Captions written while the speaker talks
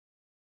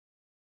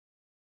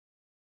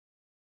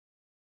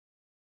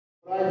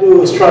What I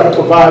do is try to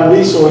provide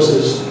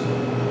resources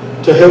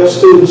to help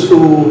students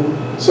who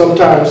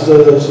sometimes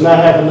does not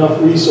have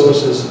enough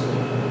resources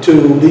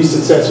to be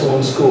successful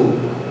in school.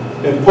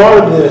 And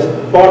part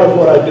of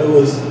what I do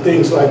is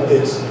things like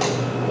this.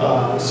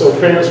 So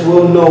parents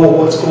will know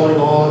what's going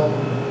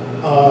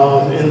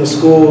on in the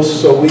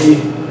schools. So we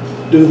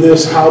do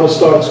this, how to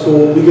start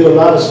school. We get a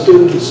lot of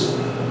students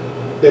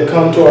that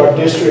come to our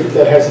district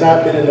that has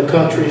not been in the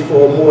country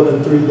for more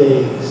than 3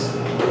 days.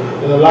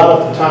 And a lot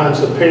of times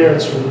the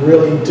parents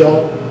really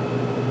don't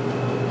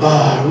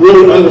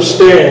really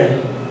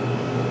understand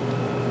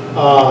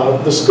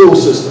the school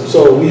system.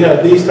 So we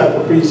have these type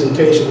of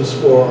presentations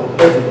for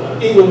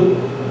everybody. Even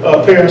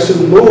parents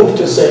who move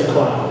to St.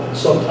 Cloud,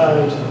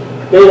 sometimes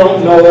they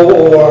don't know,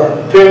 or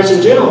parents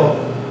in general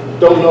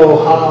don't know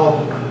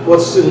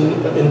what's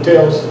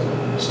entails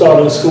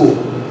starting school.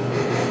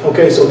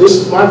 Okay, so this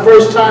is my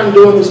first time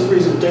doing this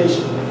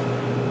presentation.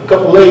 A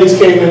couple ladies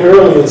came in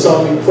early and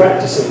saw me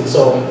practicing.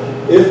 So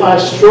if I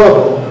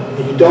struggle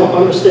and you don't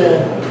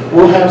understand,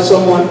 we'll have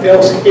someone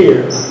else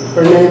here.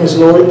 Her name is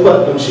Lori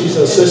Putnam. She's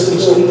an assistant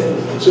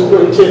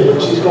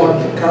superintendent. She's going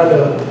to kind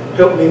of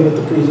help me with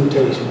the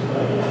presentation.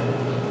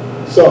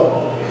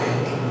 So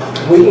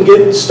we can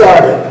get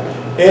started.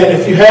 And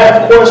if you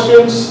have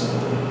questions,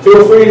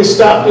 feel free to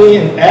stop me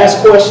and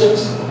ask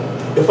questions.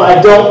 If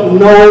I don't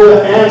know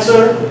the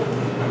answer,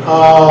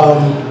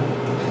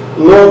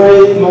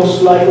 Lori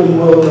most likely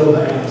will know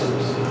the answers.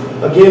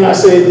 Again, I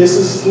say this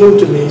is new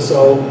to me,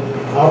 so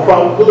I'll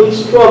probably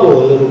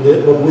struggle a little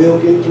bit, but we'll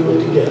get through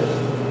it together.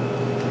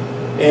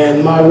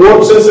 And my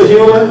warped sense of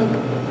humor,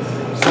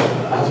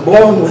 I was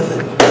born with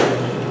it.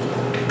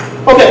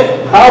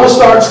 Okay, how to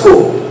start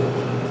school.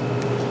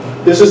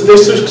 This is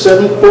District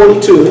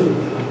 742,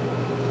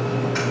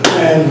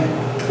 and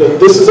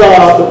this is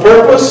the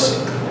purpose.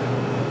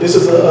 This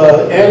is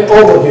an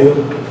overview.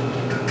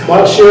 I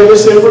want to share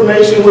this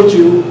information with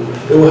you.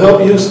 It will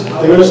help you.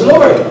 There's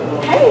Lori.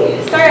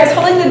 Hey, sorry, I was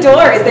holding the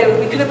doors.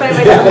 We couldn't find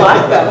my to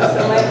lock them,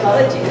 so my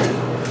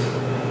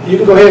apologies. You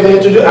can go ahead and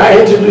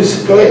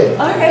introduce. Go ahead.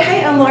 All right,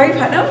 hi, I'm Lori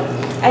Putnam.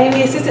 I am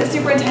the Assistant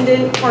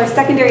Superintendent for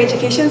Secondary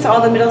Education, so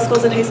all the middle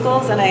schools and high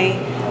schools, and I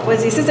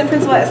was the Assistant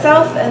Principal at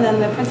South and then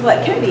the Principal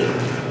at Kennedy.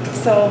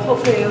 So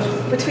hopefully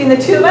between the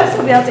two of us,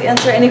 we'll be able to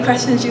answer any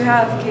questions you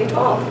have,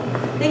 K-12.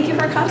 Thank you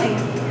for coming.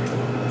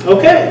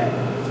 Okay.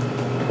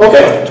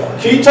 Okay,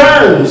 key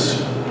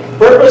terms,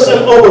 purpose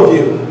and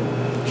overview.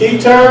 Key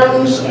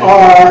terms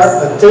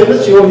are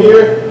attendance, you'll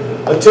hear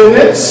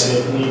attendance,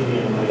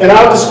 and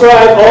I'll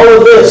describe all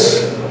of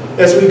this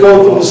as we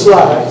go through the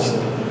slides.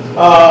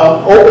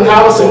 Open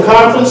house and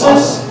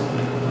conferences,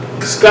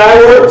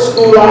 Skyward,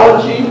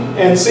 Schoology,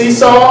 and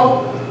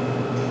Seesaw,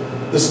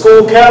 the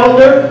school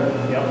calendar,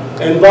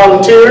 and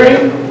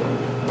volunteering.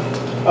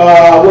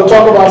 We'll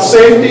talk about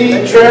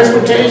safety,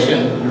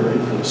 transportation,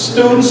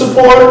 student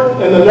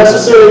support, and the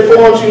necessary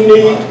forms you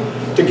need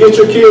to get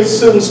your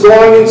students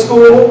going in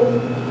school.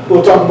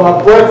 We'll talk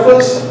about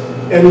breakfast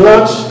and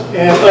lunch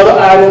and other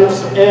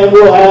items, and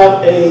we'll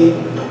have a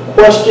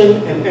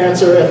question and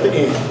answer at the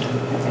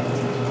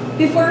end.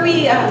 Before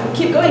we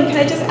keep going, can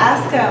I just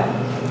ask,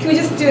 can we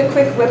just do a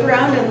quick whip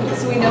around and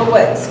so we know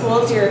what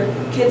schools your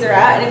kids are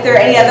at, and if there are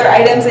any other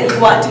items that you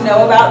want to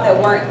know about that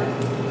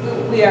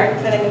we aren't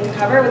planning to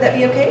cover, would that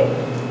be okay?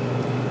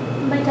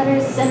 My daughter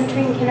is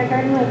entering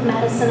kindergarten with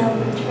Madison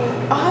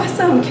Elementary.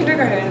 Awesome,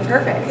 kindergarten,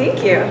 perfect,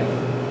 thank you.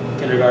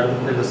 Kindergarten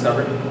in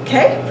Discovery.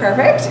 Okay,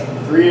 perfect.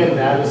 3 in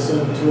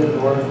Madison, 2 in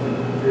North,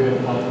 and 3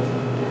 in Palm.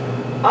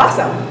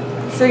 Awesome.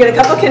 So we got a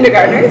couple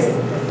kindergartners.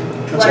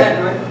 One at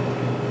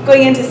North.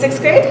 Going into 6th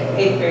grade?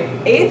 8th grade.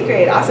 8th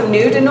grade, awesome.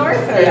 New to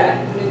North? Or?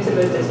 Yeah, new to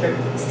the district.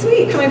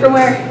 Sweet, coming from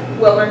where?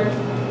 Wilbur.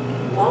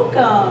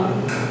 Welcome.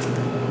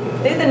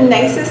 They're the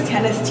nicest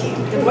tennis team.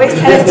 The boys'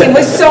 tennis team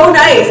was so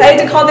nice. I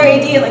had to call their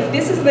AD and like,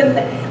 this is the,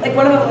 like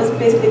one of them was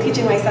basically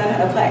teaching my son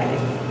how to play.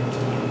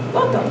 Like,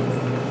 welcome.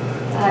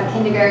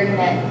 Kindergarten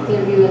at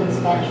Clearview in the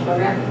Spanish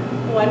program.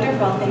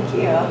 Wonderful, thank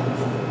you.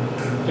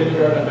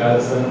 Kindergarten at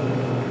Madison.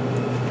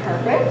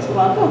 Perfect,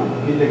 welcome.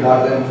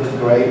 Kindergarten, 5th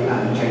grade,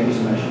 and Chinese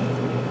immersion.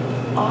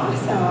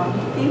 Awesome,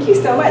 thank you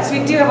so much.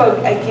 We do have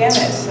a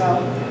gamut,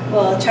 so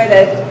we'll try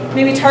to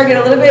maybe target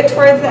a little bit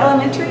towards the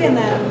elementary and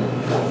then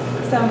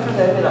some for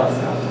the middle.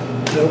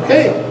 So.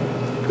 Okay,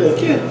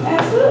 thank you.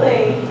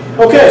 Absolutely.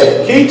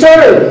 Okay, key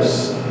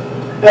terms.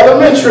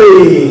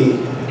 Elementary.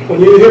 When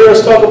you hear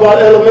us talk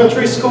about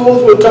elementary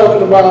schools, we're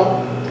talking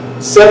about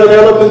 7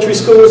 elementary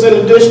schools in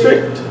the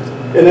district.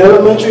 And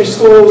elementary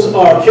schools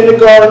are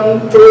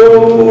kindergarten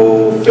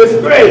through 5th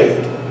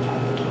grade.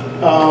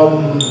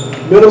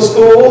 Middle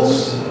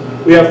schools,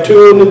 we have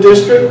 2 in the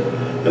district,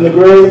 and the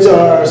grades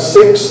are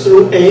 6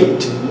 through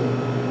 8.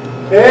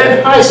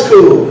 And high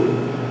school,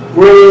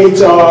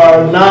 grades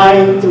are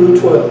 9 through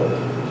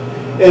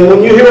 12. And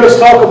when you hear us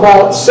talk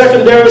about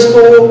secondary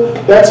school,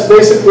 that's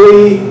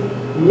basically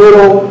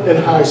middle and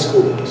high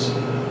schools.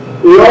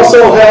 We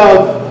also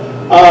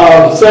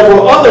have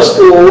several other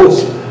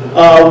schools,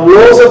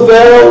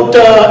 Roosevelt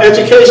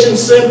Education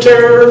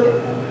Center,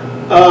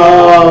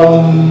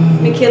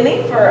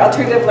 McKinley for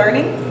alternative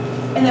learning.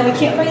 And then we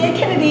can't find you at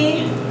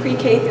Kennedy,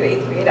 pre-K through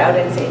 8th grade out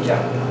in St. Joe.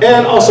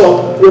 And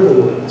also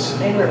Riverwoods.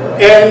 And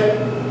Riverwood.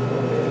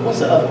 And what's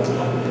the other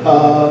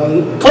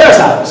one? Claire's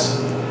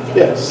House.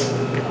 Yes.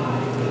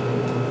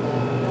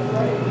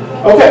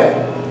 Okay.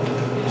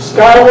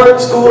 Skyward,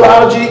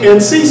 Schoology,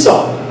 and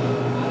Seesaw.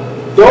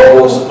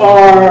 Those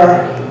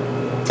are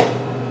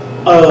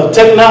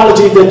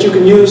technology that you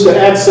can use to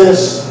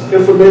access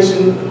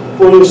information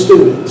for your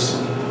students.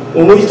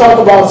 When we talk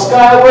about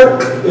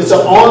Skyward, it's an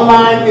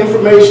online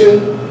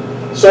information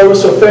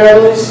service for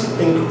families,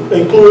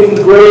 including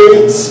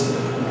grades,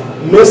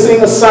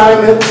 missing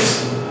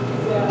assignments,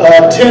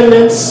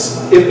 attendance,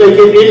 if they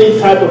get any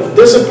type of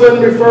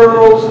discipline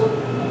referrals,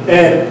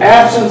 and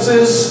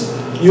absences.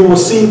 You will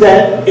see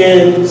that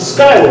in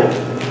Skyward.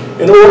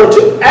 In order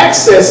to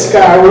access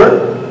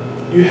Skyward,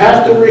 you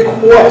have to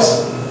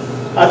request,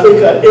 I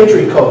think, an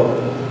entry code.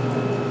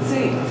 So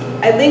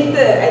I linked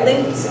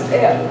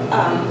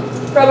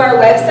from our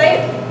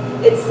website.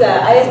 It's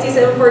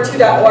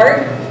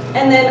isd742.org.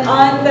 And then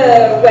on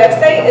the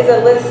website is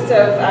a list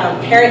of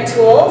parent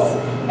tools.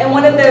 And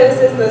one of those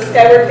is the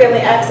Skyward Family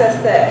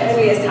Access that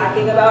Henry is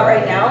talking about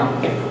right now.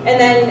 And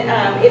then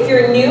if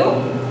you're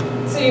new,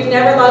 so you've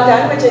never logged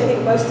on, which I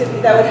think most of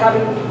you, that would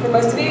happen for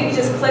most of you, you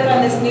just click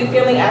on this new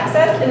family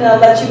access and it'll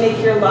let you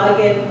make your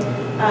login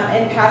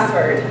and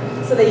password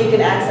so that you can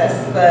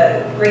access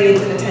the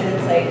grades and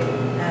attendance like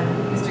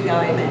Mr.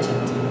 Galloway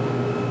mentioned.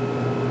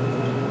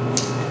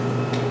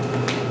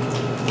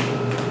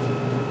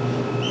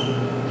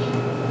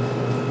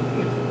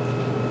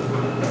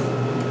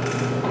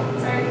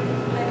 Sorry,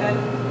 my bad.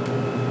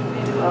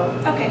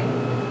 Okay.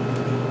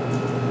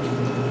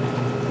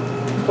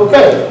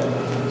 Okay.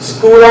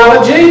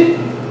 Schoology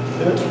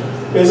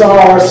is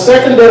our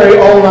secondary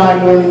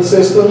online learning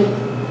system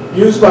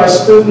used by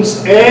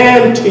students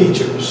and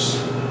teachers.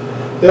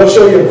 They'll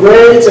show your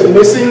grades and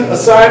missing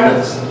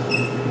assignments,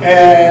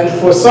 and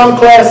for some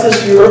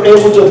classes you are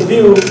able to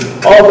view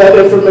all that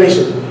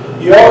information.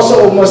 You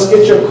also must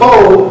get your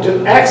code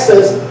to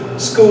access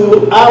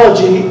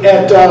Schoology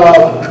at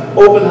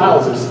open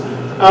houses.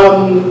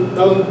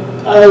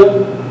 I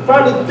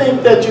probably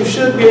think that you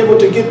should be able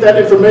to get that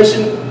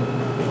information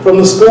from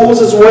the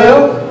schools as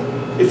well,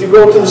 if you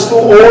go to the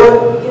school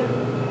order.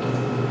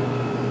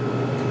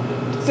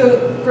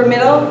 So for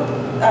middle,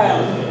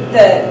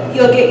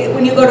 you'll get,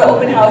 when you go to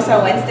open house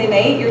on Wednesday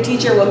night, your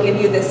teacher will give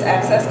you this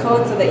access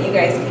code so that you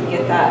guys can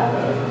get that.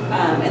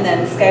 And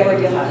then Skyward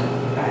you'll have,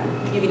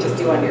 you can just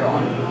do on your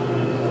own.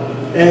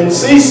 And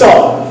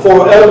Seesaw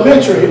for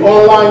elementary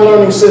online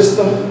learning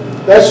system,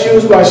 that's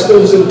used by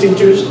students and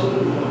teachers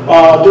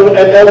at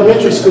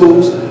elementary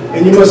schools,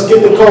 and you must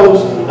get the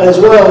codes as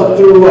well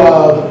through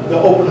the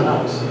open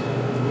house.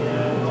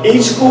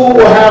 Each school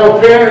will have a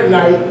parent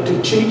night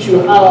to teach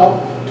you how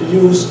to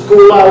use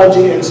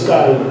Schoology and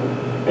Skyward.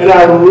 And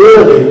I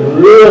really,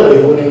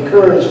 really would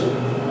encourage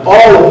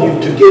all of you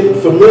to get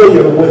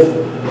familiar with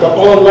the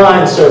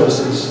online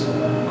services.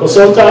 Because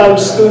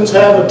sometimes students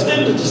have a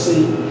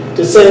tendency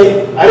to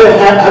say, I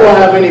don't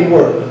have any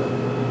work.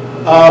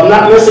 I'm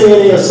not missing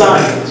any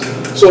assignments.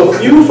 So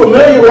if you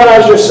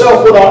familiarize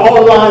yourself with our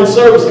online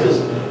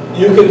services,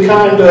 you can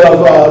kind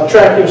of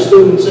track your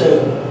students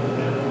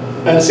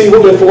and see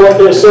if what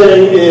they're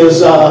saying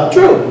is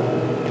true.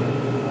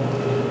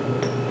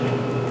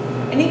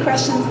 Any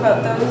questions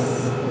about those?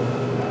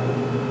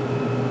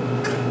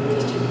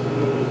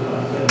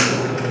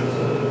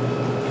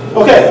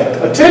 Okay,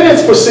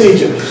 attendance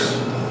procedures.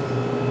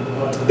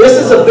 This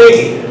is a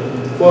biggie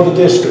for the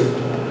district.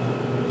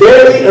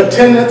 Daily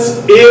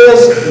attendance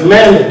is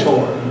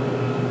mandatory.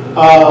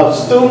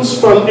 Students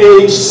from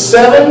age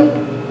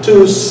 7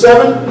 to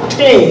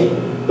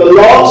 17, the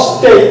law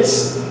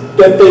states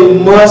that they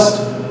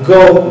must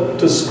go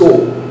to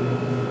school.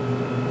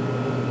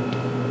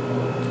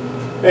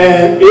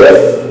 And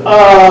if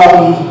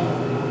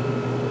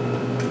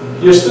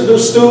your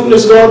student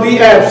is going to be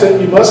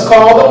absent, you must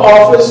call the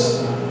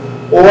office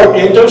or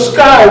enter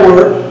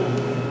Skyward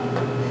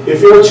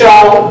if your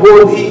child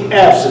will be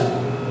absent.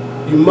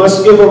 You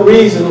must give a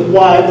reason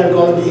why they're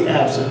going to be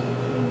absent.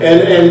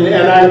 And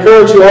I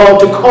encourage you all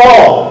to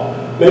call.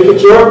 Make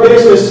it your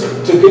business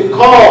to get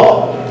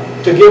called,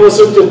 to give us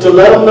to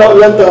let them know,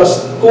 let the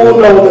school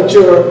know that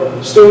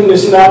your student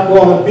is not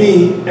going to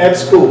be at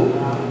school.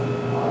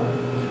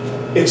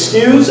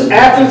 Excused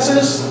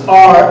absences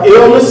are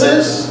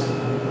illnesses,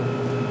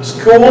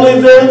 school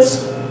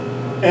events,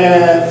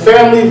 and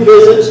family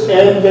visits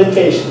and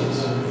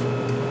vacations.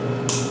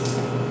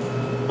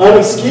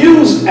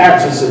 Unexcused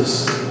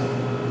absences,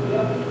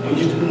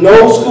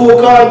 no school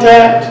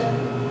contact,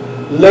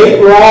 late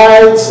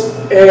rides,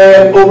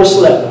 and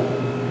overslept.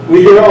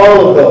 We hear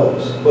all of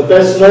those, but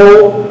that's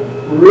no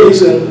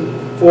reason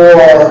for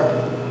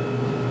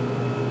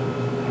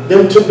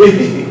them to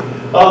be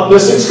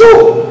missing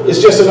school. It's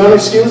just an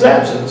unexcused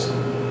absence.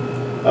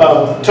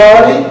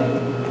 Tardy,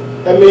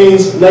 that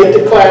means late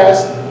to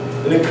class,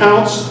 and it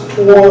counts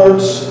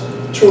towards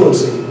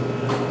truancy.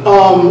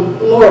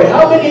 Lori,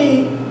 how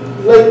many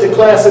late to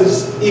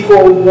classes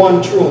equal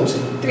 1 truancy?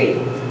 3.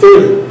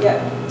 3. Yeah.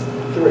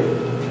 3.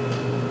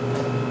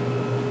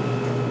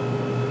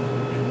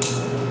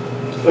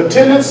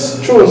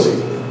 Attendance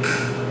truancy.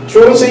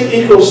 Truancy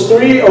equals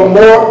 3 or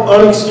more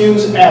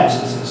unexcused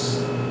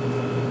absences.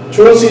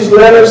 Truancy's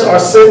letters are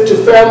sent to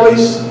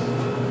families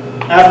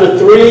after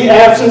 3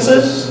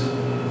 absences,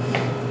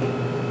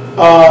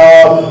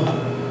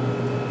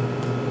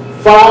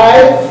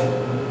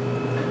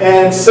 5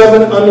 and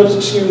 7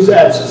 unexcused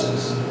absences.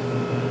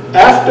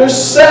 After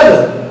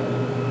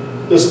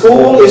 7, the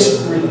school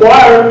is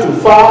required to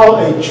file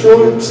a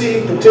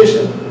truancy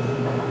petition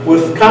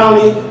with the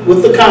county.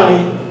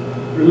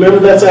 Remember,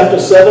 that's after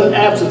 7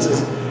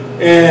 absences.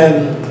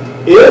 And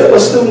if a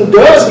student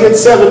does get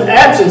 7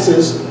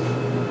 absences,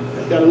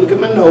 I've got to look at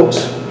my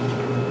notes.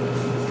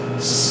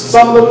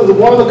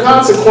 One of the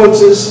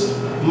consequences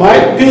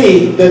might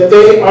be that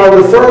they are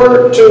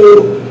referred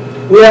to.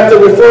 We have to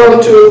refer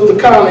them to the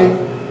county,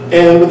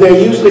 and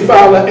they usually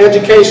file an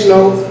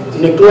educational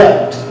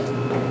neglect.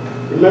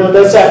 Remember,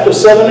 that's after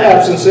 7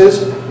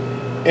 absences.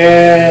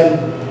 And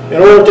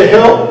in order to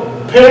help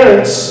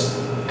parents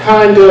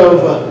kind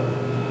of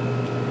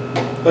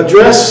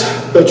address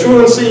the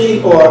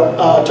truancy or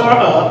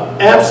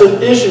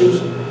absent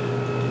issues,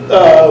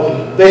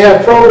 they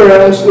have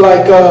programs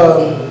like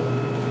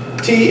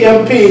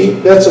TMP,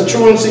 that's a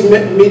truancy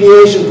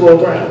mediation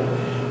program.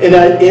 And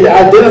it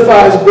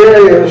identifies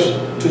barriers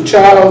to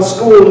child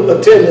school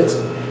attendance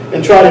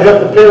and try to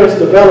help the parents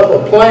develop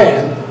a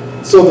plan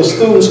so the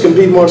students can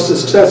be more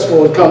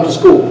successful and come to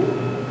school.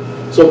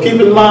 So keep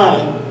in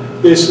mind,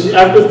 this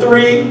after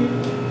 3,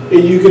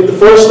 you get the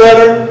first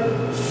letter,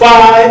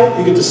 5,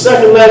 you get the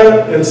second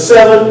letter, and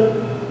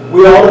 7,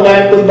 we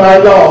automatically by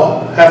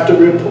law have to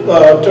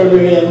turn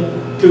it in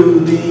to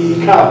the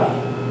county.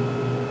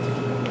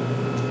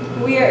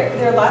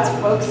 There are lots of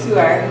folks who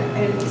are,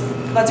 and just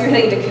lots of you are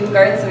heading to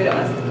kindergarten, so we don't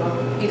want to go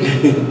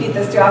beat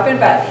this too often,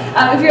 but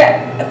if you're,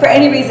 for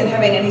any reason,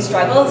 having any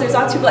struggles, there's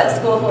lots of people at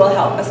school who will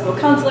help. A school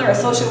counselor, a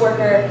social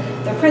worker,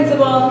 the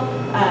principal,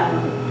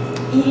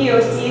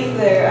 EEOCs,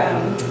 their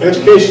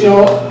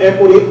Educational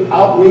Equity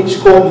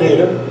Outreach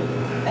Coordinator.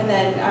 And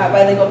then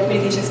bilingual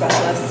communication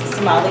specialists,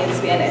 Somali and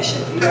Spanish,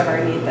 if you ever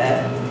need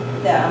the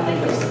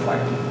language support.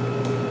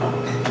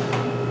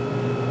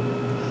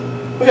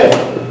 Okay,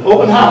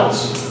 open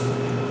house.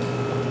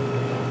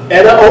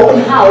 At an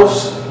open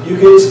house, you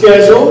get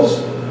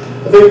schedules.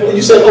 I think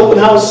you said open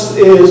house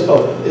is,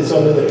 it's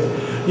under there.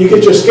 You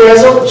get your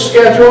schedules,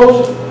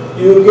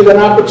 you get an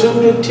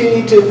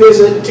opportunity to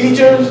visit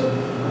teachers,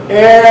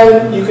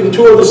 and you can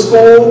tour the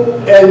school,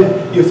 and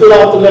you fill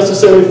out the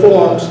necessary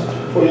forms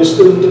for your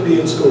student to be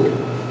in school.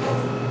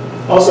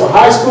 Also,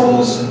 high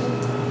schools,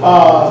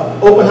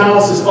 open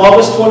house is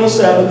August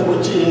 27th,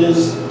 which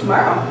is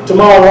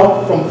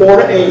tomorrow from 4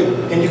 to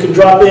 8, and you can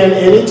drop in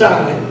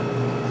anytime.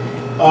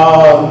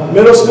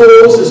 Middle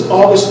schools is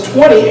August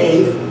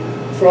 28th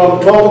from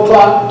 12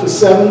 o'clock to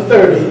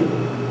 7:30.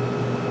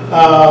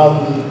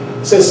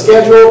 It says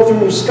scheduled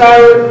through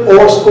Skyward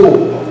or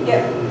school.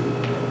 Yep.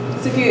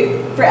 So if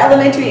you, for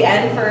elementary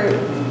and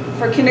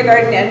for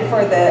kindergarten and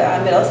for the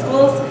middle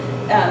schools,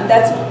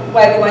 that's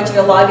why we want you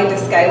to log into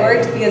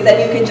Skyward, because then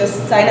you can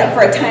just sign up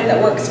for a time that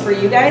works for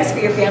you guys, for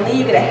your family.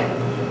 You get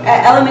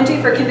at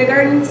elementary for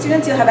kindergarten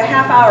students, you'll have a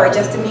half hour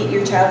just to meet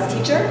your child's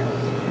teacher.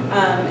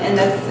 And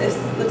it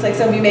looks like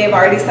some of you may have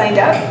already signed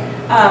up.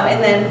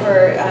 And then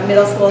for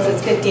middle schools,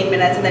 it's 15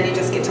 minutes, and then you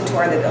just get to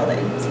tour the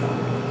building. So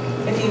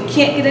if you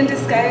can't get into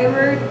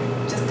Skyward,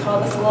 just call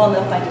the school and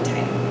they'll find a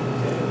time.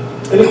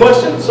 Any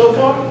questions so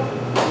far?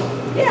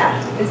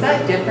 Yeah. Is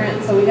that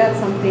different? So we got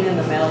something in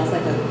the mail, it's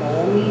like a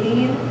goal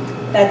meeting?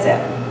 That's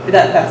it.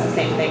 That's the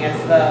same thing as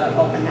the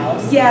open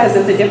house? Yes.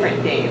 Because it's a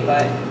different day,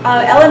 but...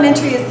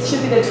 elementary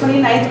should be the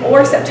 29th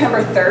or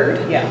September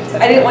 3rd. Yeah.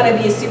 I didn't want to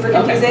be super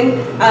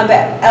confusing,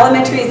 but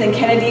elementaries and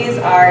Kennedy's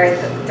are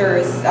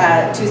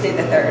Tuesday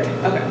the 3rd.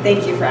 Okay.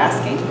 Thank you for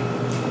asking.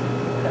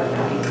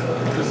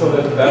 So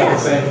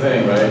that's the same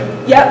thing, right?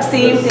 Yep,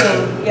 same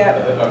thing. Yep.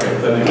 Okay,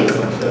 so I think there's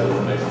some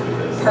schedule next week.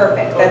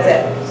 Perfect, that's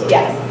it. So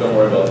yes. Don't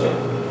worry about that.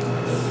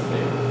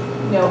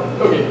 No.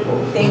 Okay,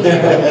 cool. Thank you.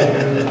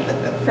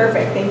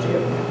 Perfect, thank you.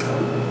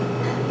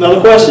 Another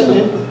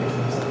question?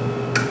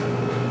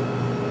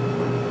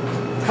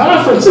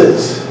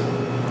 Conferences.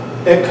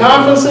 At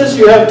conferences,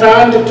 you have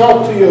time to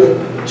talk to your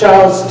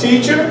child's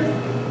teacher.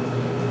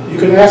 You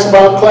can ask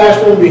about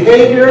classroom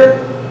behavior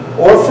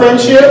or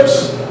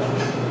friendships.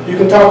 You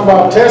can talk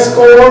about test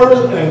scores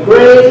and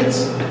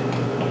grades.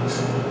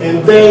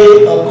 And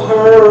they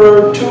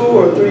occur 2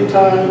 or 3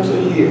 times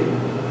a year.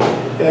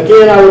 And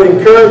again, I would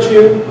encourage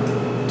you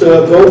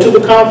to go to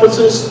the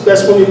conferences.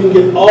 That's when you can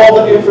get all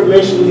the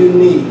information you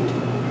need.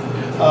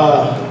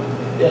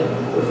 Yeah.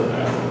 For the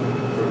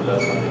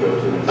last one to go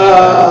to. I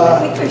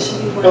think there should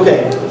be one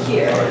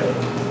here.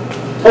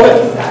 Okay.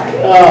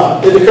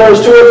 It occurs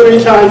 2 or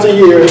 3 times a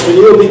year, and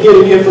you'll be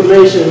getting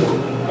information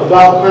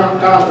about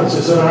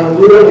conferences. And I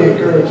really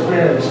encourage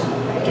parents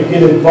to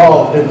get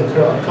involved in the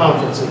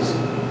conferences.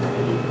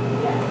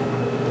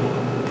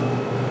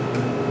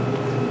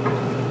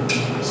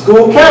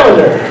 School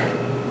calendar.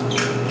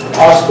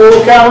 Our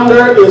school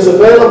calendar is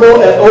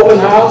available at open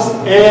house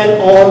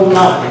and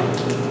online.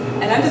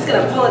 And I'm just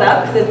going to pull it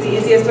up because it's the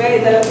easiest way.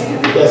 Is that okay?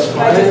 That's Can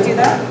I just fine. do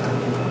that?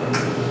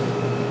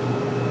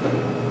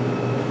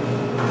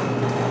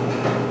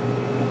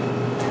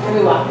 Let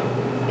me walk.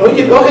 Oh,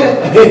 you go ahead.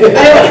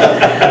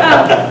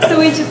 So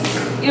we just,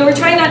 we're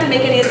trying not to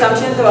make any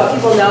assumptions about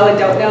people know and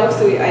don't know,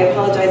 so I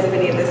apologize if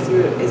any of this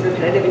is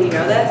repetitive and you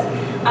know this.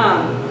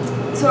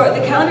 So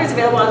the calendar is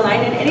available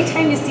online, and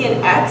anytime you see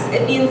an X,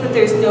 it means that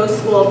there's no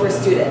school for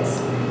students.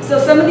 So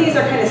some of these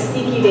are kind of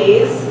sneaky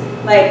days,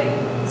 like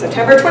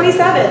September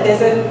 27th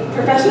is a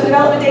professional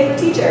development day for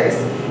teachers.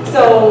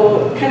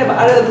 So kind of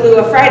out of the blue,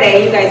 a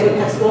Friday, you guys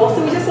wouldn't have school,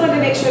 so we just wanted to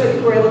make sure that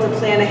people were able to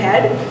plan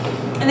ahead.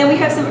 And then we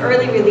have some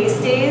early release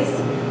days.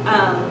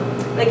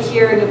 Like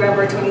here,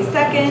 November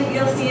 22nd,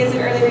 you'll see is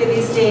an early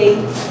release day.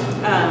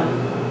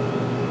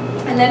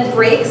 And then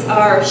breaks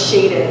are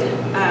shaded,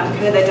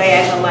 kind of the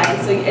diagonal line.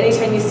 So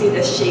anytime you see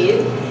the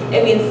shade,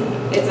 it means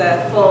it's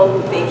a full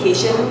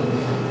vacation.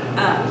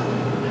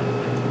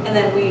 And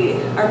then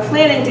we are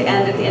planning to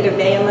end at the end of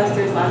May unless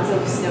there's lots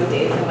of snow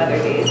days and weather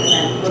days, and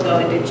then we'll go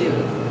into June.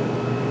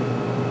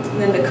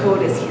 And then the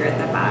code is here at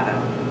the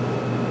bottom.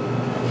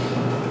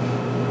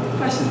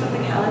 Questions on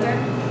the calendar?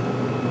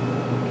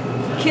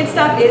 Kid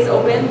Stop is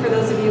open for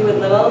those of you with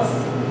littles.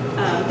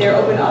 They're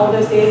open all of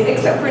those days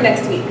except for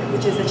next week,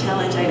 which is a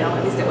challenge, I know,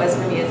 at least it was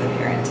for me as a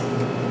parent.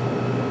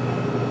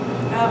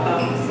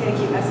 Uh-oh, see, I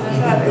keep messing us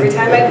up. Every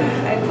time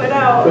I put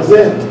out.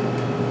 Present.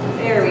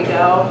 There we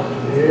go.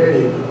 There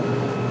you go.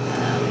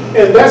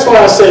 And that's why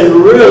I say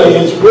really,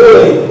 it's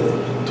really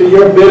to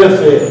your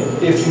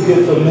benefit if you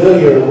get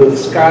familiar with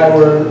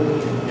Skyward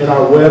and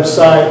our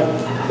website.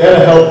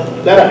 That'll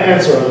help, that'll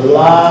answer a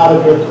lot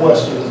of your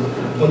questions.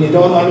 When you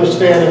don't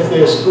understand if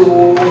there's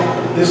school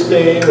this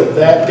day or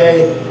that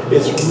day,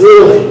 it's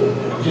really,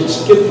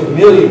 just get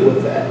familiar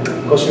with that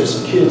because your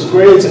kids'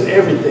 grades and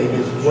everything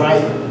is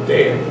right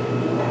there.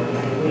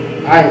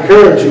 I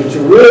encourage you to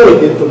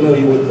really get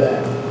familiar with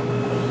that.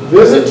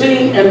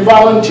 Visiting and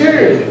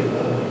volunteering.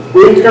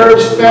 We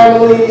encourage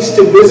families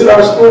to visit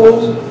our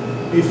schools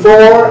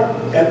before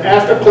and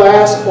after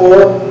class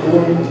or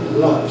during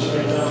lunch.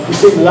 We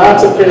see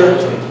lots of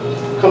parents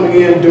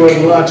coming in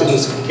during lunch, and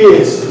the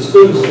kids, the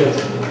students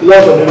just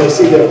love it when they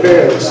see their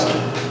parents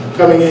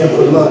coming in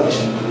for lunch.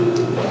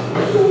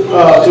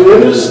 To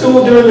enter the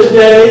school during the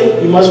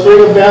day, you must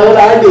bring a valid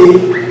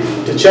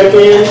ID to check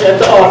in at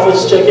the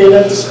office, check in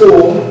at the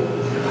school,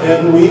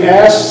 and we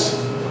ask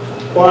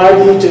for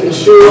ID to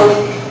ensure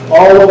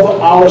all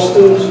of our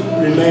students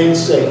remain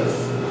safe.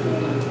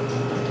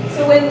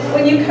 So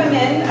when you come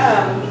in,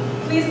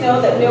 please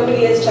know that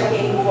nobody is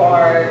checking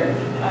for,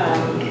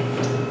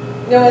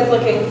 no one's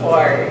looking for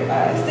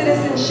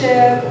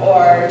citizenship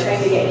or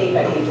trying to get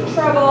anybody into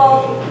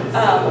trouble.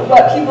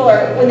 What people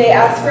are, when they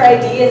ask for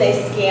ID and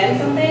they scan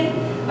something,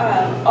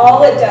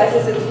 all it does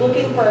is it's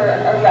looking for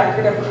a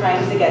record of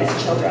crimes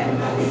against children.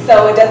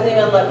 So it doesn't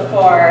even look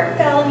for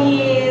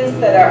felonies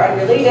that are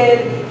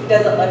unrelated. It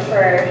doesn't look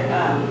for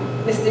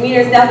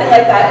misdemeanors, nothing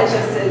like that. It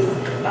just is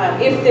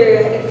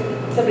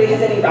if somebody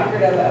has any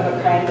record of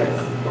a crime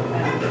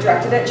that's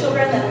directed at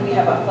children, then we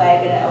have a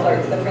flag and it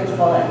alerts the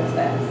principal and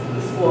the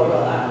school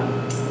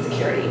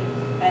security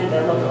and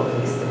the local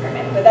police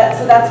department. But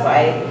that's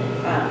why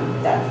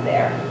that's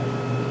there.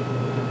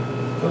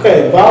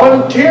 Okay,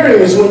 volunteering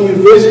is when you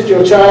visit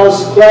your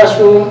child's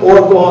classroom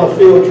or go on a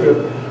field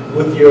trip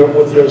with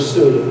your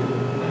student.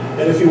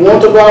 And if you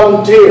want to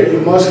volunteer,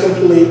 you must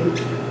complete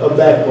a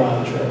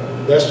background check.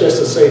 That's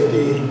just a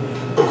safety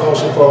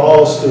precaution for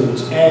all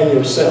students and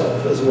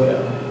yourself as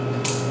well.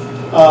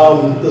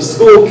 The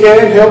school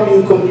can help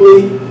you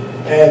complete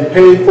and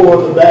pay for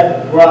the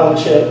background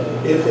check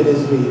if it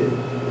is needed.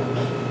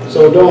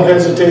 So don't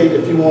hesitate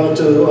if you wanted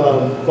to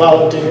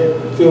volunteer,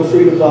 feel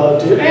free to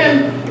volunteer.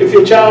 And if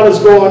your child is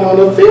going on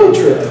a field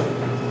trip,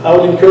 I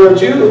would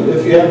encourage you,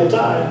 if you have the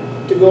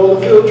time, to go on a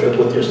field trip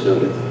with your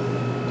student.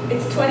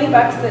 It's $20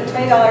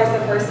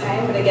 the first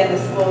time, but again, the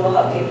school will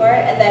help pay for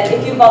it. And then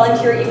if you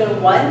volunteer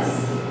even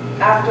once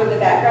after the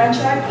background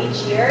check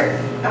each year,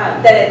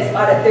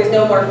 then there's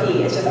no more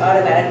fee. It's just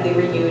automatically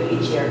renewed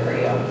each year for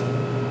you.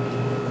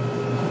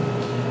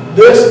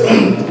 This,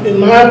 in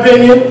my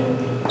opinion,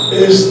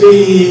 is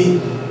the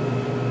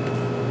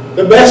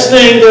best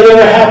thing that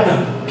ever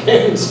happened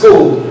in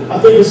school. I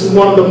think this is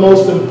one of the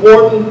most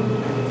important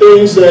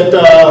things that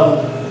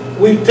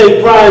we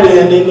take pride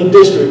in the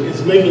district,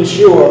 is making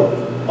sure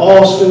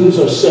all students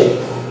are safe.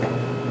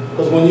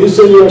 Because when you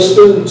send your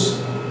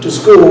students to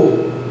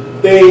school,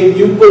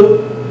 you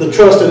put the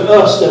trust in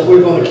us that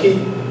we're going to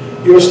keep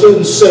your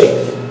students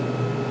safe.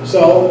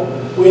 So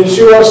we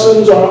ensure our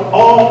students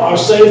are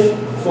safe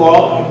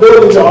our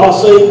buildings are all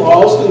safe for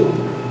all students.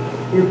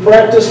 We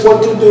practice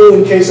what to do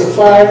in case of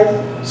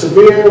fire,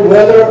 severe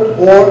weather,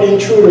 or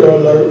intruder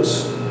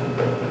alerts.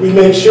 We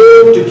make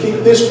sure to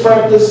keep this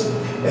practice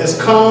as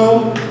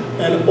calm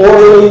and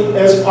orderly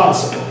as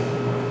possible.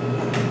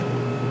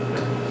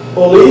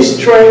 Police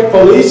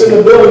in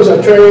the buildings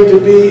are trained to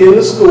be in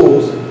the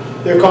schools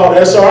They're called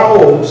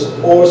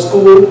SROs, or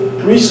School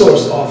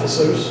Resource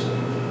Officers.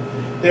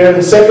 They're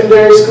in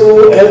secondary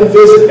school and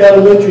visit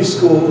elementary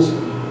schools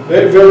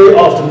very, very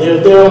often.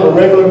 They're there on a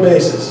regular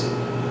basis.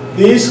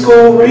 These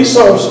school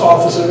resource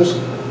officers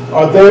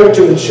are there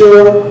to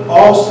ensure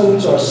all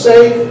students are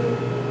safe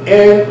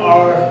and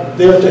are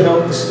there to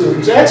help the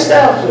students and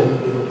staff in the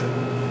building.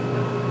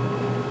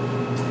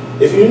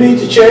 If you need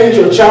to change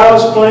your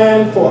child's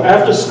plan for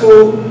after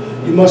school,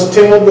 you must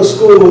tell the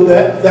school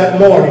that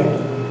morning.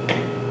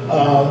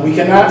 We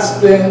cannot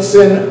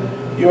send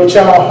your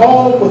child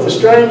home with a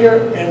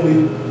stranger, and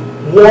we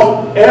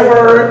want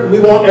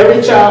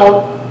every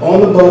child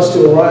on the bus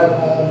to arrive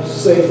home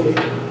safely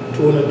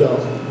to an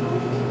adult.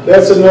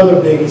 That's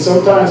another biggie.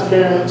 Sometimes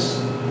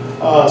parents,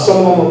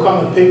 someone will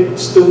come and pick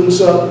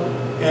students up,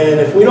 and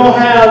if we don't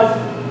have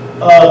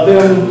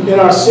them in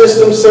our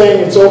system saying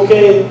it's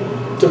okay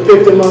to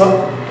pick them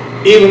up,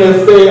 even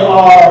if they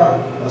are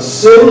a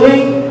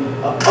sibling,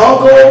 an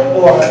uncle,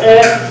 or an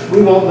aunt,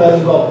 we won't let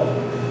them go.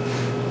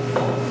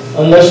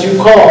 Unless you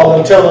call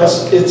and tell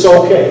us it's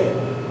okay.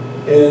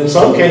 And in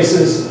some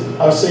cases,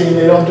 I've seen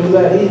they don't do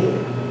that either.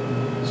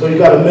 So you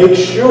got to make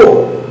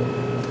sure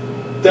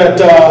that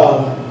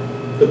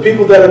the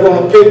people that are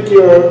going to pick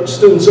your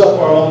students up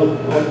are on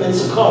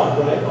it's a card,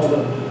 right? On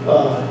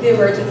the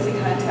emergency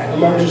contact.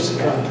 Emergency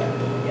contact.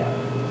 Yeah.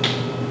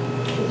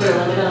 Is there a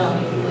limit on how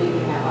many people you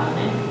can have on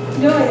there?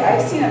 No,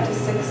 I've seen up to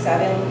 6,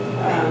 7.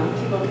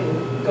 People can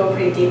go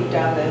pretty deep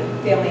down the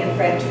family and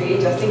friend tree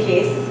just in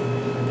case.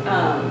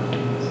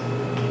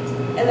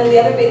 And then the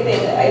other big thing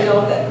that I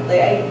know that,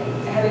 like,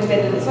 having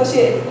been in,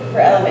 especially for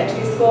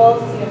elementary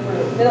schools, you know, for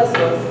middle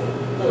schools,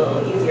 a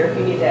little easier if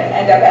you need to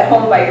end up at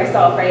home by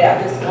yourself right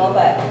after school.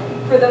 But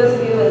for those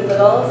of you with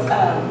littles,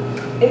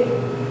 if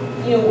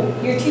you know,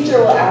 your teacher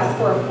will ask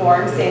for a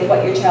form saying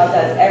what your child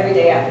does every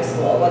day after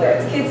school, whether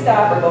it's kid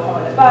stop or go home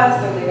on the bus,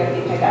 or they're going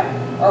to be picked up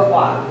or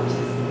walk, which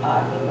is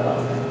odd with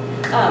littles.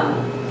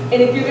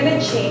 And if you're going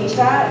to change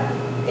that,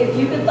 if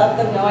you could let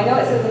them know, I know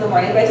it says in the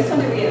morning, but I just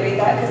want to reiterate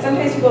that because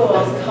sometimes people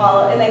will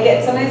call, and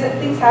sometimes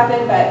things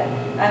happen, but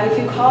if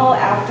you call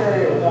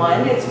after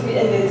 1, and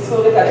the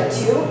school gets out at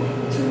 2,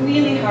 it's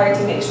really hard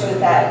to make sure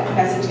that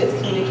message gets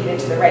communicated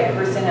to the right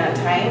person on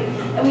time.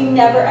 And we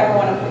never ever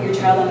want to put your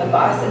child on the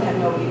bus and have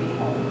nobody be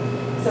home.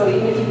 So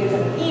even if you give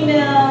them an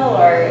email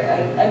or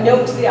a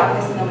note to the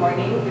office in the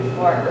morning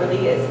before as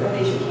early as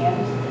you can,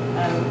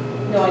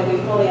 knowing we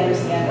fully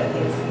understand that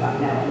things come up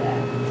now and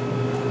then.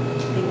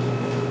 Thank you.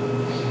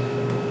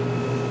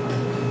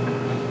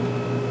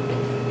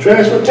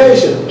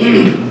 Transportation.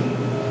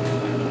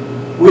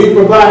 We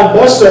provide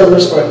bus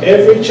service for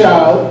every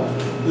child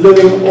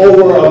living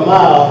over a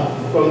mile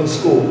from the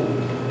school.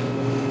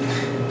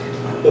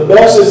 The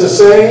bus is the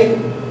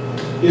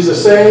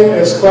same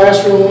as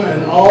classroom,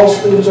 and all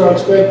students are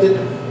expected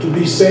to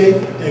be safe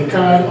and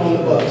kind on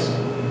the bus.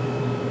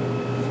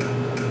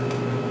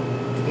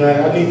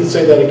 Now, I need to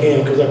say that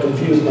again because I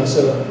confused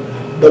myself.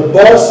 The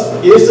bus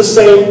is the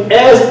same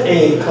as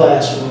a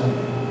classroom.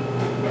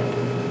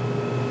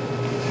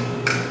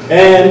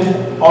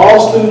 And all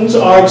students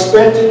are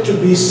expected to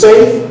be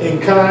safe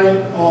and kind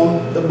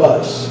on the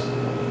bus.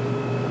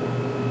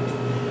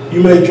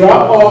 You may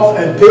drop off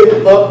and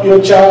pick up your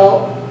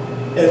child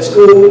at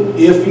school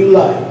if you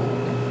like.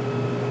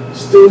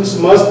 Students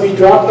must be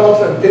dropped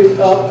off and picked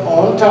up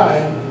on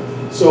time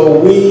so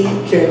we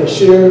can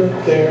assure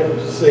their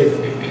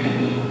safety.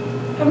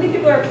 How many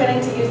people are planning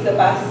to use the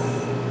bus?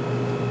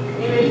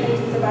 Anybody planning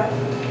to use the bus?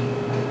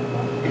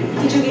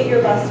 Did you get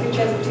your bus through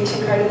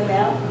transportation card in the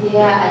mail?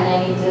 Yeah, and I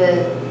need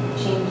to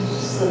change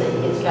so that he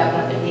gets dropped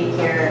off at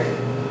daycare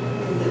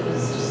because it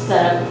was just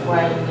set up before I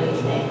didn't do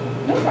anything.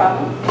 No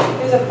problem.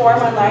 There's a form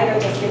online, or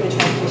just give the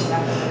transportation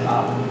office a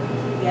call.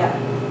 Yeah.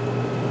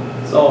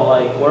 So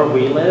like where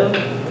we live,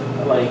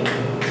 like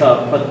to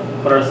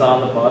put ourselves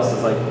on the bus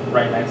is like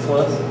right next to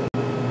us.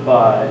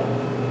 But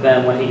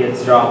then when he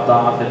gets dropped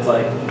off, it's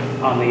like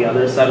on the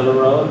other side of the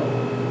road,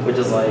 which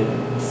is like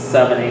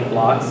 7-8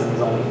 blocks, and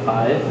he's only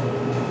 5.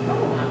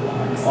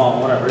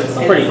 Oh, whatever. It's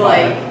pretty far.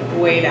 Like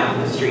way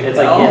down the street. It's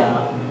like,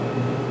 yeah.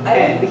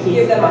 I would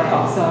give them a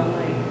call. So I'm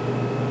like,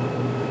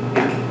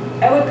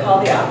 I would call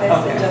the office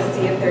Okay. and just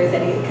see if there's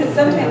any, because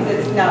sometimes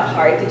it's not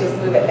hard to just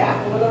move it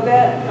back a little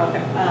bit.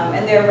 okay.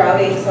 And they're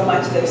routing so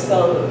much, they're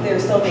still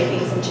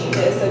making some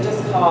changes. So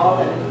just call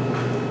and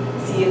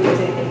see if there's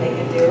anything they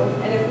can do.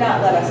 And if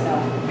not, let us know.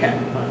 Okay.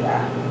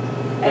 Yeah.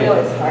 I know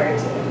it's hard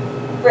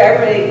for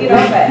everybody, you know,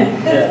 but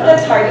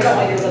that's hard. You don't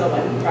want your little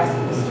one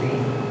crossing the street.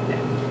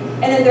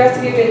 And then the rest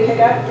of you doing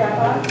pickup, drop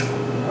off,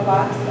 or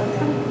box?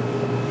 Okay. I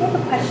have a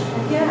question.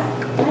 Yeah.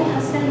 My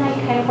husband and I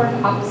kind of work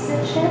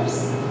opposite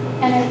shifts,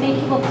 and I think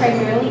he will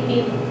primarily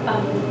be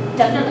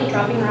definitely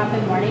dropping her off in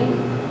the morning,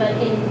 but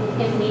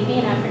if need be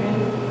in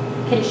afternoon,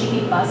 can she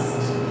be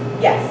bused?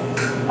 Yes.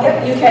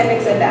 Yep, you can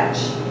mix and match.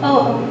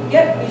 Oh,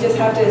 Yep, you just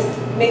have to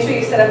make sure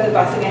you set up the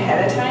busing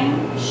ahead of time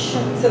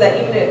sure. so that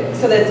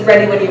so that it's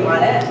ready when you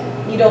want it.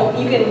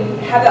 you can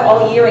have it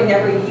all year and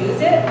never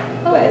use it,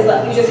 but as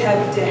long, you just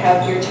have to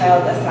have your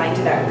child assigned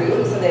to that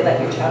route, so they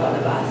let your child on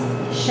the bus.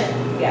 Sure.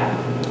 Yeah.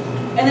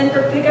 And then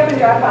for pickup and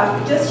drop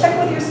off, just check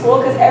with your school,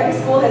 because every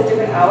school has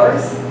different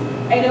hours.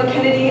 I know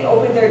Kennedy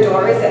opened their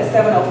doors at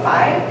 7:05,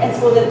 and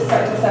school didn't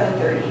start till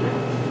 7:30.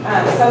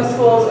 Some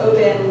schools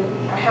open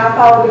a half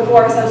hour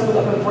before, some schools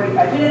open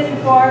 45 minutes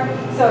before.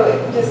 So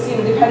just,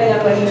 depending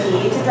on when you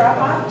need to drop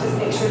off, just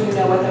make sure you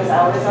know what those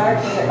hours are,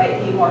 because it might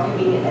be more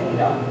convenient than you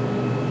don't.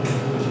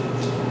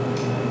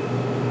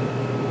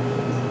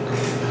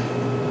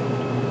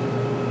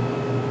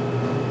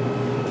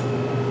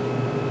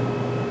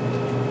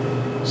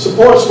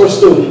 Supports for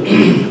students.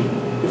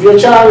 If your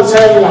child is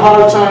having a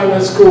hard time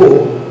at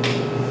school,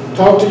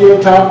 talk to your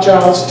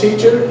child's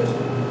teacher,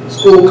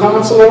 school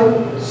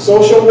counselor,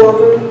 social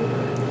worker,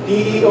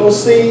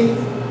 EEOC,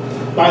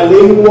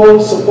 bilingual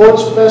support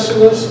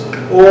specialist,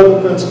 or the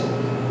principal.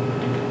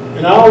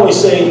 And I always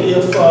say,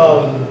 if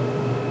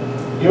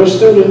your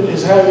student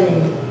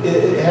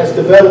has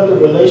developed a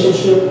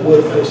relationship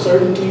with a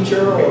certain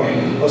teacher or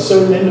a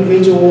certain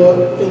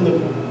individual in the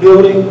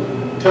building,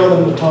 tell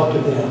them to talk to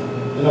them.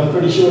 And I'm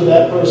pretty sure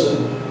that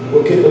person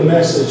will get the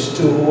message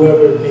to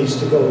whoever it needs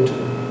to go to.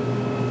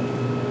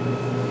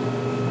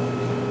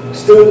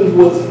 Students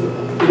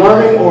with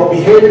learning or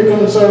behavior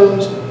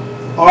concerns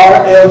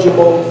are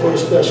eligible for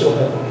special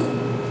help.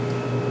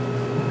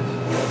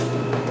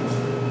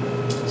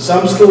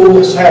 Some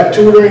schools have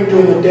tutoring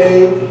during the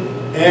day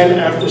and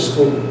after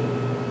school.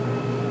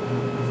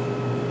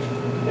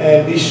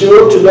 And be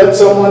sure to let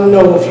someone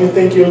know if you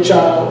think your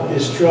child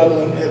is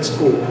struggling at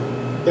school.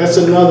 That's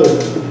another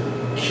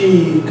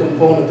key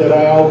component that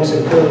I always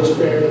encourage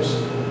parents.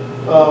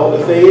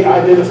 If they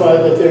identify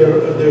that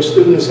their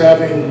student is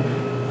having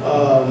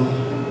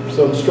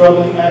some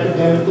struggling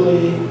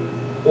academically,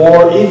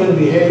 or even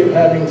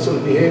having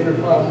some behavior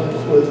problems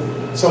with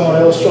someone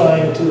else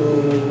trying to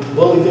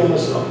bully them or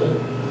something,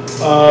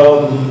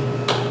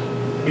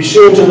 be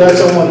sure to let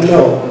someone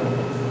know.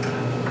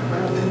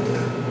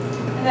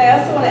 And I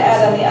also want to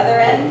add on the other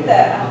end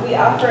that we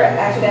offer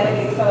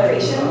academic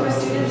acceleration for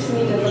students who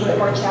need a little bit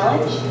more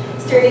challenge,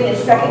 starting in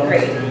 2nd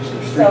grade.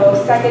 So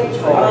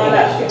 2nd on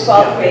up to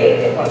 12th grade,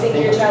 if you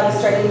think your child is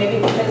struggling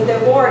maybe because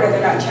they're bored or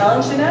they're not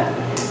challenged enough,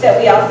 that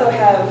we also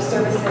have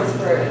services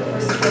for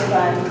students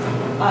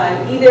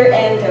on either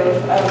end of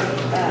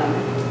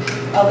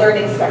a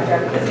learning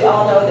spectrum, because we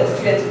all know that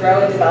students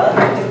grow and develop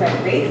at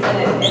different rates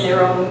and in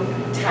their own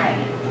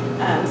time.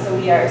 So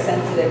we are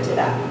sensitive to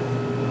that.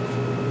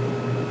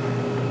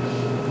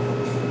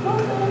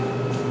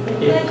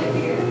 Glad you're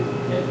here.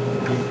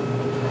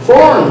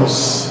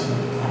 Forms.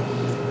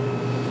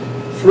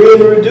 Free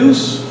and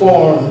reduced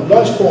form,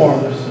 lunch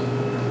forms.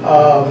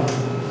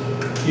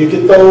 You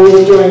get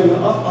those during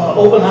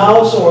open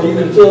house, or you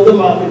can fill them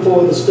out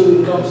before the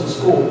student comes to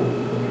school.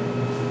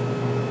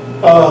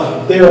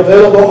 They're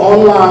available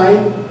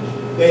online.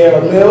 They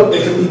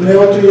can be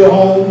mailed to your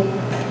home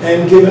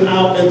and given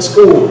out at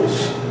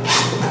schools.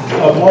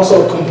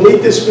 Also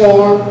complete this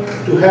form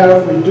to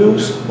have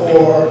reduced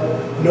or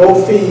no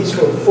fees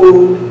for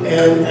food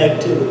and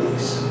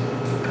activities.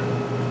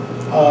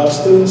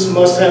 Students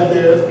must have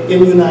their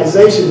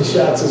immunization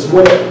shots as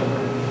well.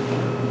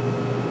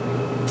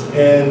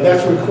 And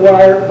that's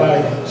required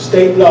by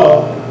state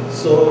law,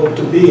 so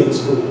to be in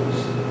schools.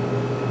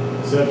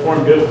 Is that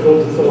form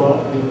difficult to fill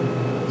out?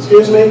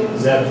 Excuse me?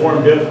 Is that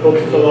form difficult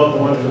to fill out,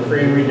 the one for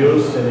free and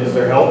reduced, and is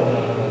there help?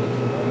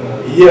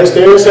 Yes,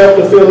 there is help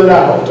to fill it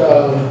out.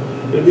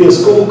 It'll be a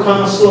school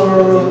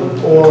counselor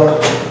or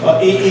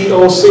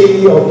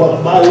EEOC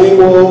or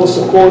bilingual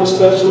support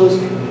specialist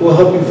will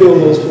help you fill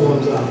those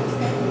forms out.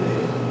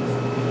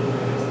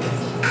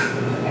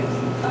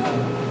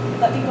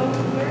 Let me go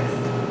first.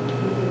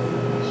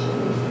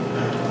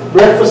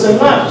 Breakfast and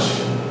lunch.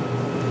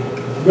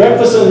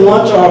 Breakfast and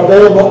lunch are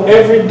available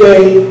every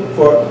day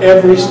for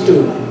every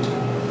student.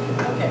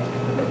 Okay.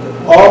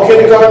 All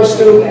kindergarten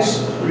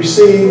students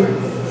receive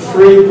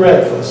free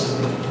breakfast.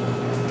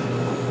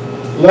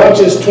 Lunch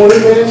is 20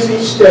 minutes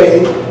each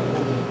day.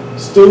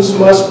 Students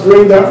must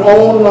bring their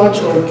own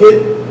lunch or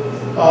get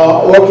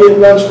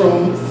lunch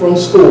from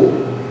school.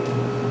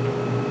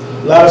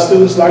 A lot of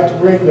students like to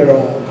bring their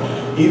own,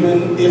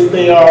 even if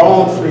they are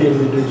on free and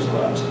reduced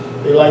lunch.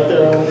 They like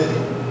their own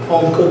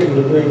home cooking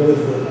to bring with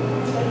them.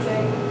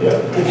 Yeah.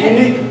 If you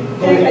need,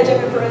 can I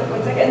jump in for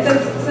 1 second?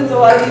 Since a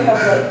lot of you have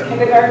like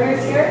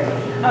kindergartners here,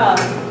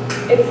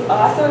 it's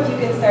awesome if you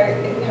can start,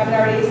 if you haven't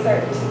already,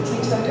 start to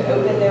teach them to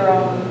open their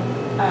own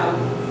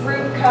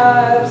fruit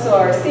cups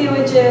or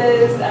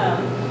sandwiches,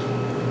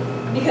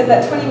 because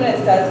that 20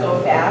 minutes does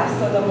go fast,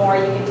 so the more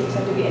you can teach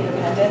them to be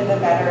independent, the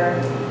better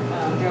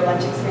their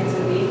lunch experience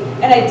would be.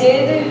 And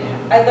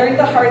I learned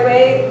the hard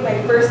way my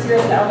first year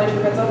as an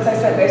elementary principal, because I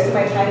spent most of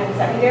my time in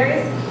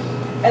secondaries.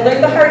 I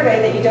learned the hard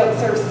way that you don't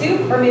serve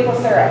soup or maple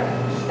syrup.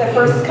 the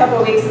first couple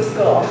of weeks of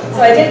school.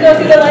 So I did go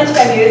through the lunch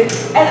menus,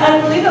 and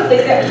unbelievably,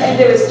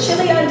 there was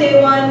chili on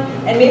day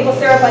 1 and maple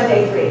syrup on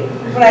day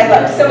 3 when I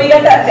looked. So we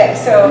got that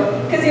fixed. So,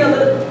 because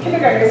the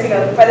kindergartners,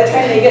 by the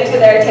time they get to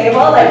their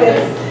table, like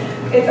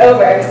it's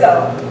over.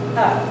 So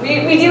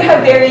we do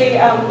have very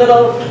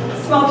little,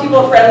 small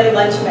people-friendly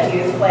lunch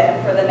menus planned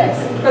for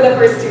the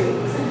first 2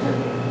 weeks.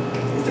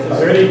 Is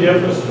there any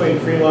difference between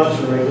free lunch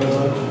and regular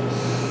lunch?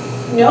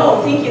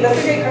 No, thank you. That's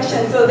a great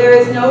question. So there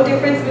is no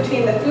difference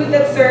between the food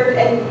that's served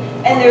and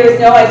there is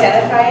no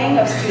identifying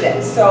of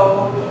students.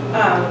 So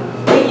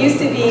it used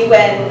to be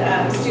when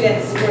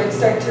students would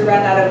start to run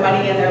out of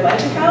money in their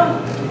lunch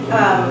account,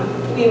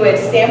 we would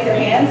stamp their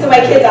hands. So my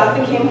kids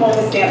often came home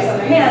with stamps on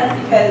their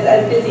hands because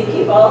as busy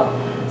people,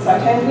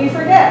 sometimes we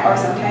forget or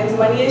sometimes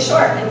money is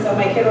short. And so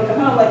my kid will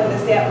come home like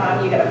with a stamp, Mom,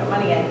 you gotta put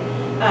money in.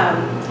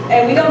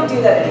 And we don't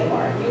do that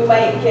anymore. You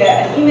might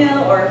get an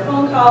email or a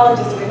phone call and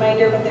just a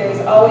reminder, but there's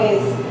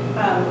always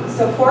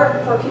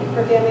support for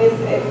families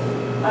if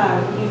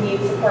you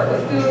need support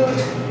with food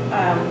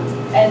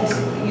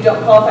and you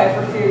don't qualify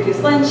for free or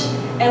reduced lunch.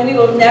 And we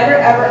will never,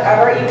 ever,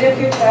 ever, even if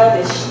your child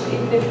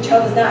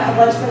does not have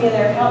lunch money in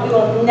their account, we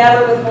will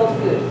never withhold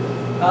food.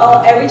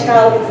 Every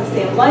child gets the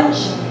same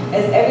lunch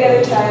as every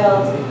other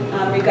child,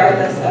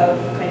 regardless of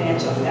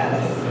financial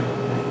status.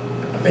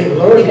 I think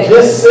Lori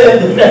just said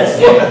the next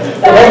one,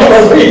 but I'm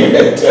going to read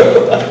it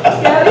too.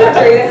 Yeah, we have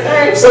to read it,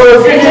 sorry. So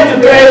if you need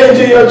to pay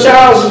into your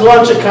child's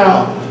lunch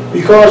account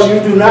because you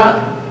do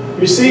not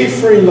receive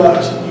free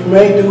lunch, you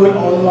may do it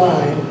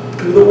online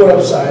through the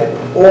website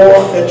or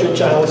at your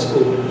child's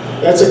school.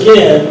 That's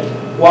again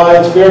why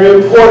it's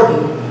very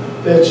important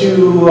that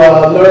you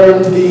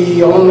learn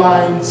the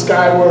online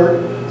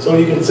Skyward so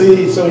you can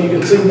see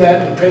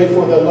that and pay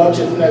for the lunch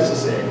if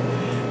necessary.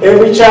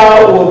 Every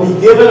child will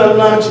be given a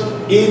lunch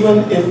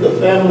even if the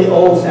family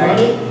owes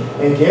money,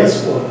 and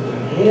guess what?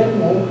 The hand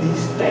won't be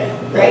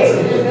stamped. Right?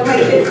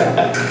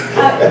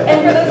 And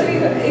for those of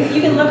you,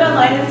 you can look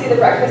online and see the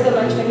breakfast and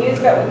lunch menus,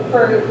 but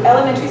for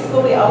elementary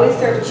school, we always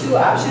serve 2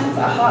 options,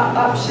 a hot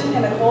option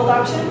and a cold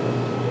option.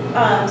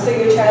 So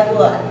your child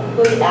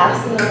will be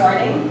asked in the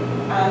morning,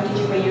 did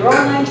you bring your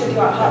own lunch, or do you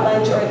want hot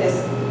lunch, or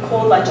this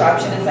cold lunch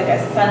option is like a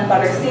sun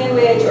butter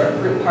sandwich or a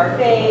fruit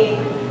parfait.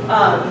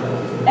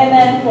 And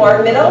then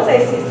for middles, I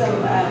see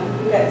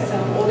we've got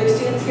some older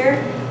students here.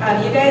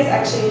 You guys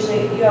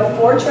actually you have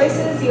 4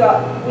 choices. We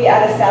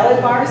add a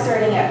salad bar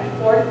starting at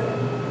 4th,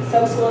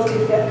 some schools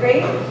do 5th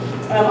grade,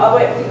 all the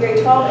way up to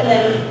grade 12. And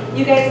then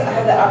you guys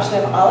have the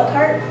option of a la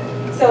carte.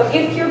 So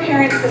if your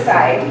parents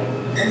decide,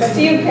 it's up to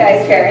you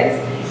guys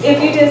parents,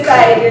 if you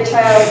decide your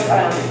child,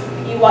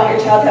 you want your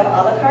child to have a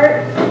la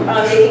carte,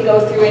 they can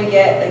go through and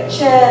get like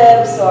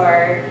chips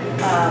or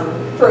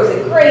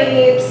frozen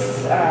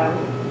grapes,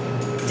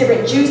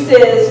 different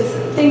juices, just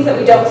things that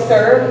we don't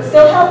serve,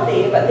 still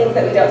healthy, but things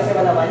that we don't serve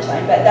on the lunch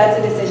line. But that's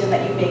a decision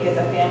that you make as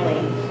a family.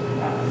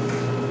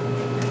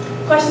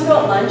 Questions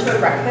about lunch or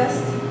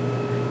breakfast?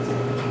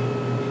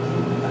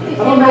 If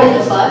they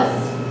ride the bus,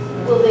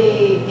 will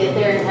they get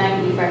there in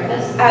time to eat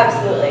breakfast?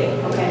 Absolutely.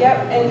 Okay. Yep,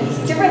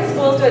 and different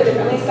schools do it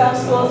differently. Some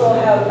schools will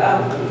have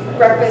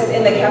breakfast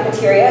in the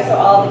cafeteria, so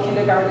all the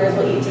kindergartners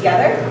will eat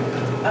together.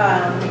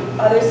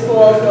 Other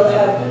schools will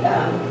have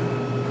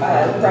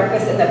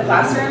breakfast in the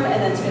classroom,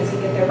 and then students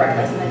can get their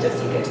breakfast and then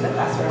just take it to the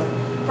classroom.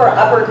 For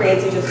upper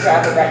grades, you just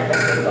grab a breakfast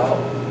and go.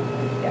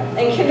 Yeah.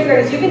 And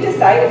kindergartners, you can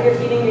decide if you're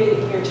feeding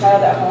your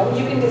child at home,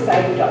 you can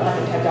decide you don't want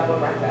them to have double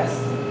breakfast.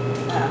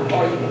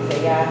 Or you can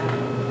say, yeah,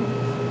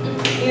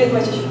 eat as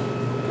much as you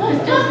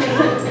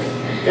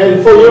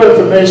And for your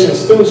information,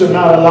 students are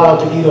not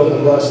allowed to eat on the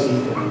bus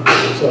either.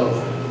 So,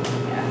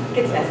 yeah,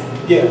 it's messy.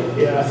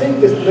 yeah, I think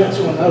this next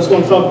one, I was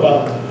going to talk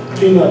about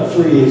peanut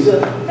free. Is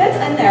that? That's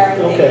in there, I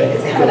think. Okay.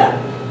 It's coming up.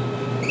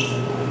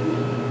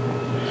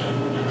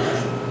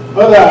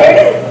 There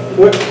it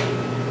is.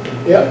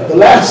 Yeah, the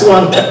last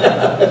one.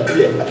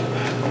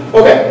 Yeah.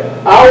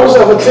 Okay. Hours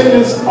of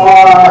attendance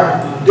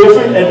are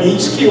different at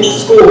each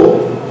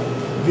school.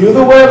 View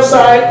the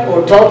website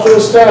or talk to a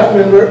staff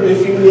member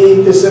if you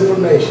need this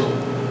information.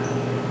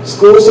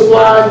 School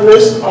supply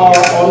lists are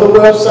on the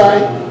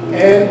website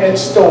and at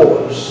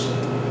stores.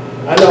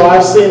 I know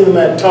I've seen them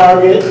at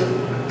Target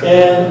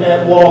and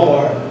at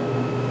Walmart.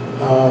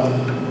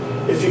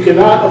 If you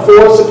cannot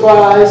afford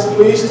supplies,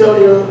 please tell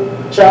your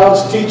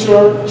child's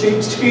teacher,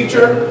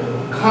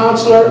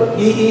 counselor,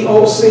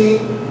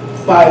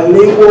 EEOC,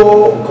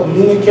 bilingual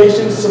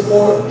communication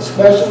support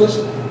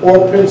specialist,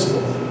 or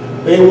principal.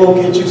 They will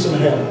get you some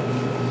help.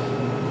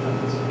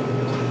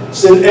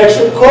 Send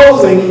extra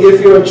clothing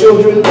if your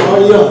children are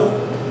young.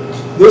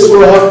 This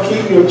will help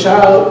keep your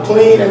child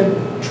clean and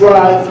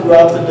dry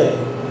throughout the day.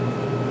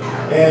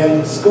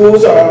 And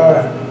schools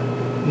are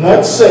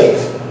nut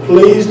safe.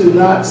 Please do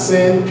not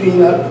send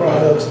peanut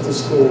products to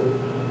school.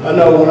 I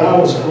know when I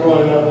was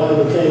growing up, one of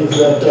the things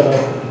that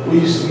we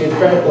used to get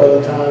cracked all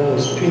the time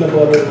was peanut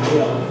butter and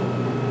jelly.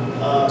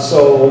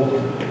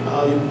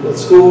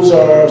 Schools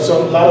are, a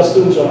lot of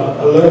students are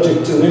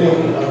allergic to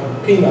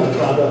any peanut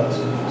products.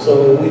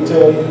 So we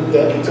tell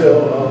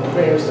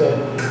parents that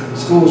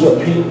Schools are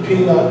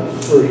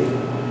peanut free.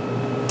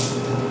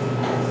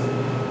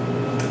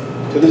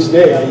 To this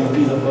day, I eat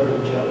peanut butter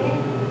and jelly.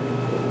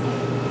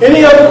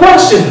 Any other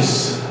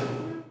questions?